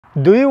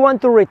Do you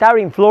want to retire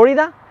in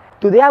Florida?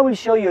 Today I will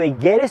show you a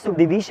gated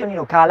subdivision in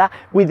Ocala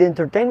with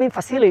entertainment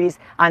facilities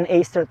and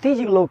a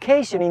strategic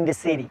location in the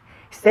city.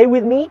 Stay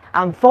with me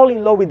and fall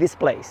in love with this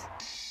place.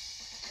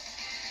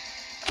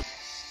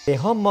 The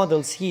home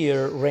models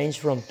here range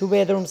from 2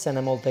 bedrooms and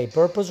a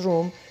multi-purpose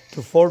room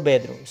to 4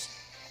 bedrooms,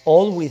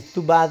 all with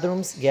 2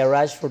 bathrooms,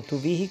 garage for 2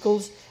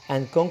 vehicles,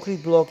 and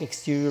concrete block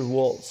exterior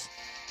walls.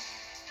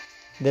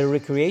 The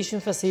recreation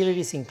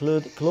facilities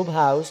include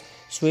clubhouse,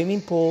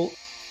 swimming pool,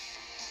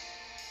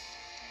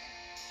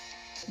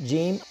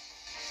 gym,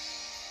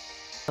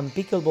 and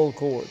pickleball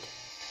court.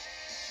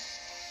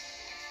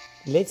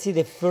 Let's see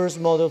the first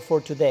model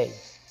for today.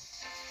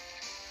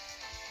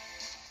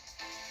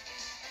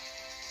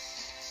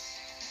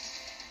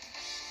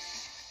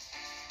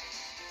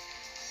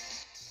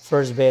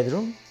 First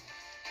bedroom,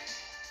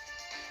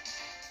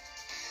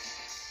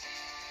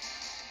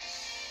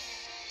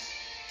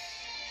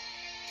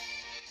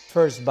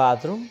 first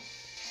bathroom,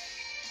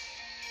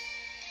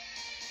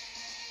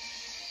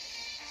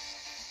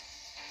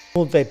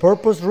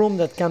 multi-purpose room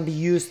that can be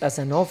used as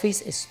an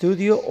office, a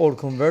studio, or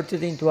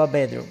converted into a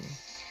bedroom.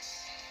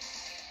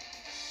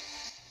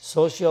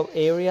 Social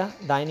area,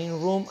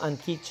 dining room,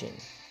 and kitchen.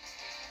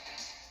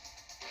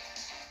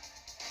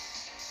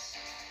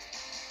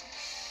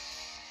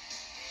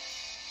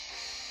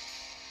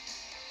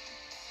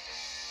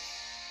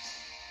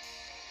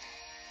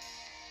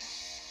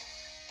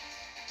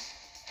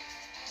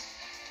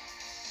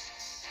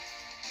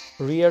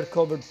 Rear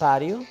covered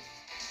patio,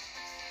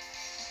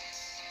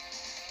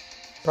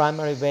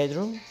 primary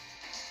bedroom,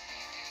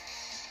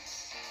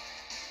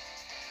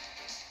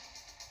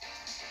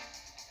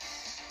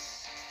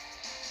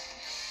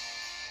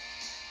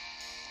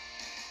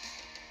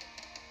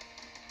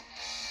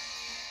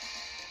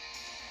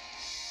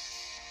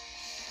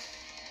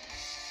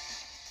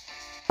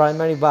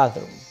 primary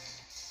bathroom.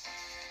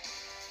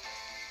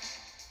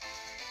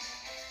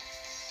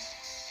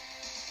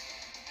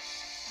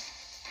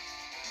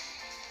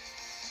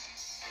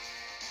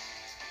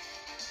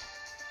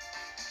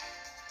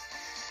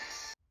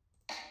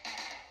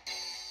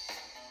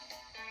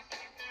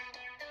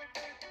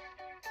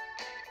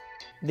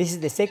 This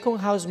is the second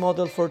house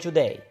model for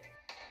today.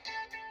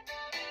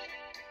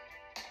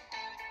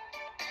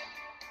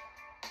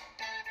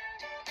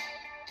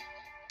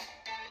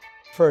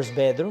 First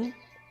bedroom,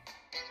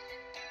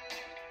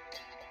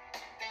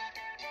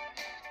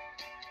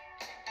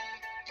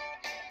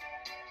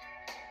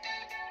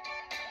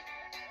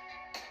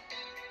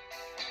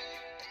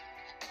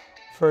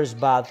 first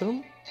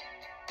bathroom,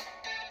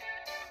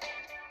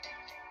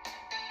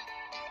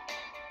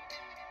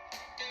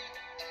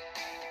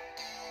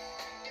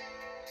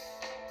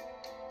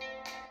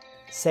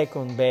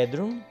 second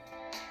bedroom,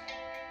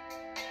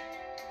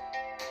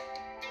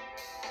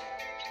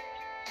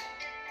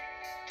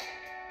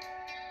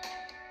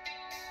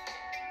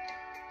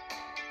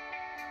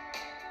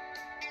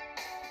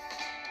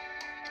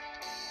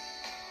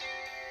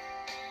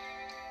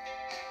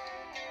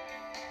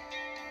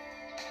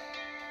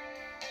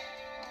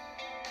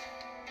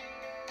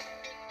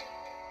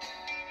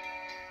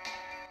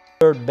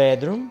 third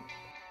bedroom,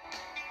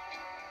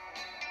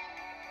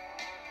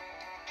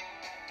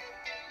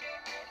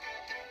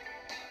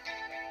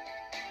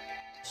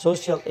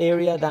 social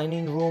area,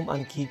 dining room,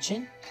 and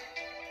kitchen.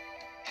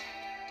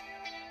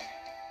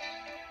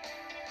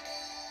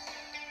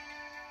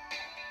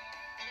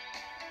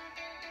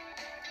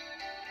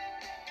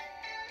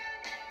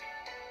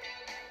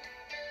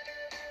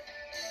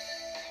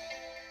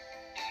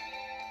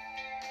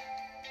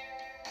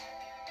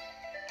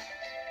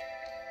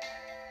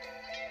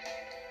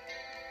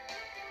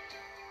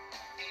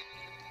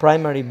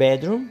 Primary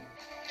bedroom,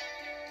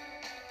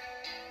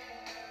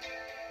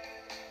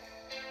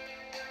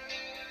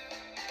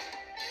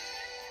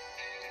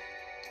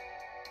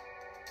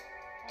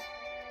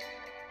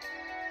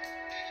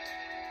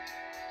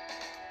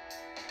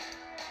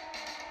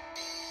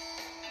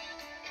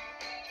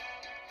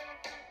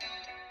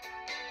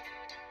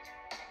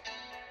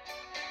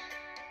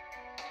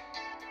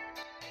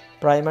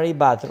 primary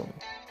bathroom.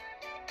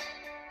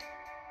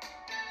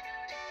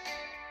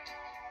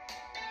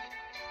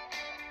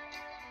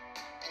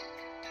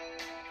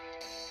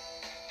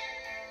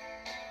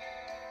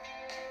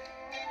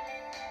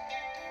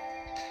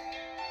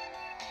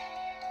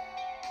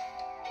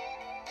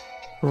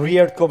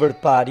 Rear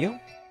covered patio.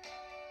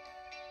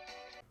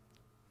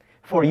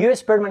 For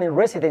U.S. permanent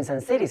residents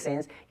and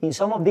citizens, in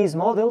some of these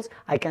models,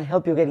 I can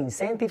help you get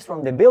incentives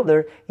from the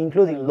builder,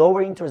 including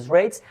lower interest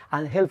rates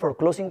and help for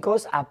closing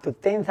costs up to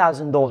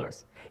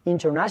 $10,000.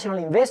 International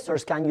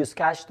investors can use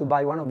cash to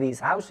buy one of these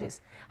houses.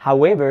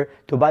 However,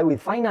 to buy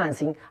with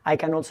financing, I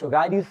can also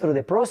guide you through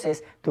the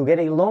process to get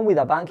a loan with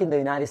a bank in the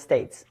United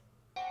States.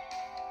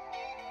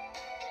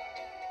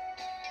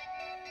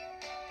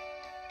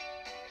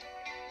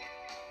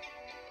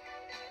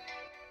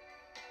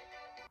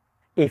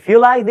 If you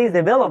like this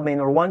development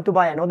or want to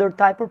buy another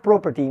type of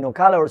property in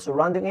Ocala or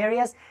surrounding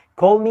areas,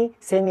 call me,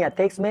 send me a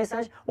text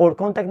message, or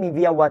contact me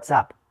via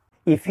WhatsApp.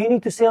 If you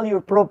need to sell your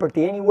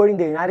property anywhere in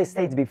the United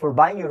States before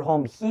buying your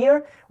home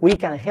here, we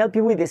can help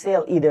you with the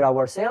sale either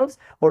ourselves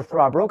or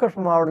through a broker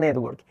from our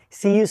network.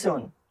 See you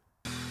soon.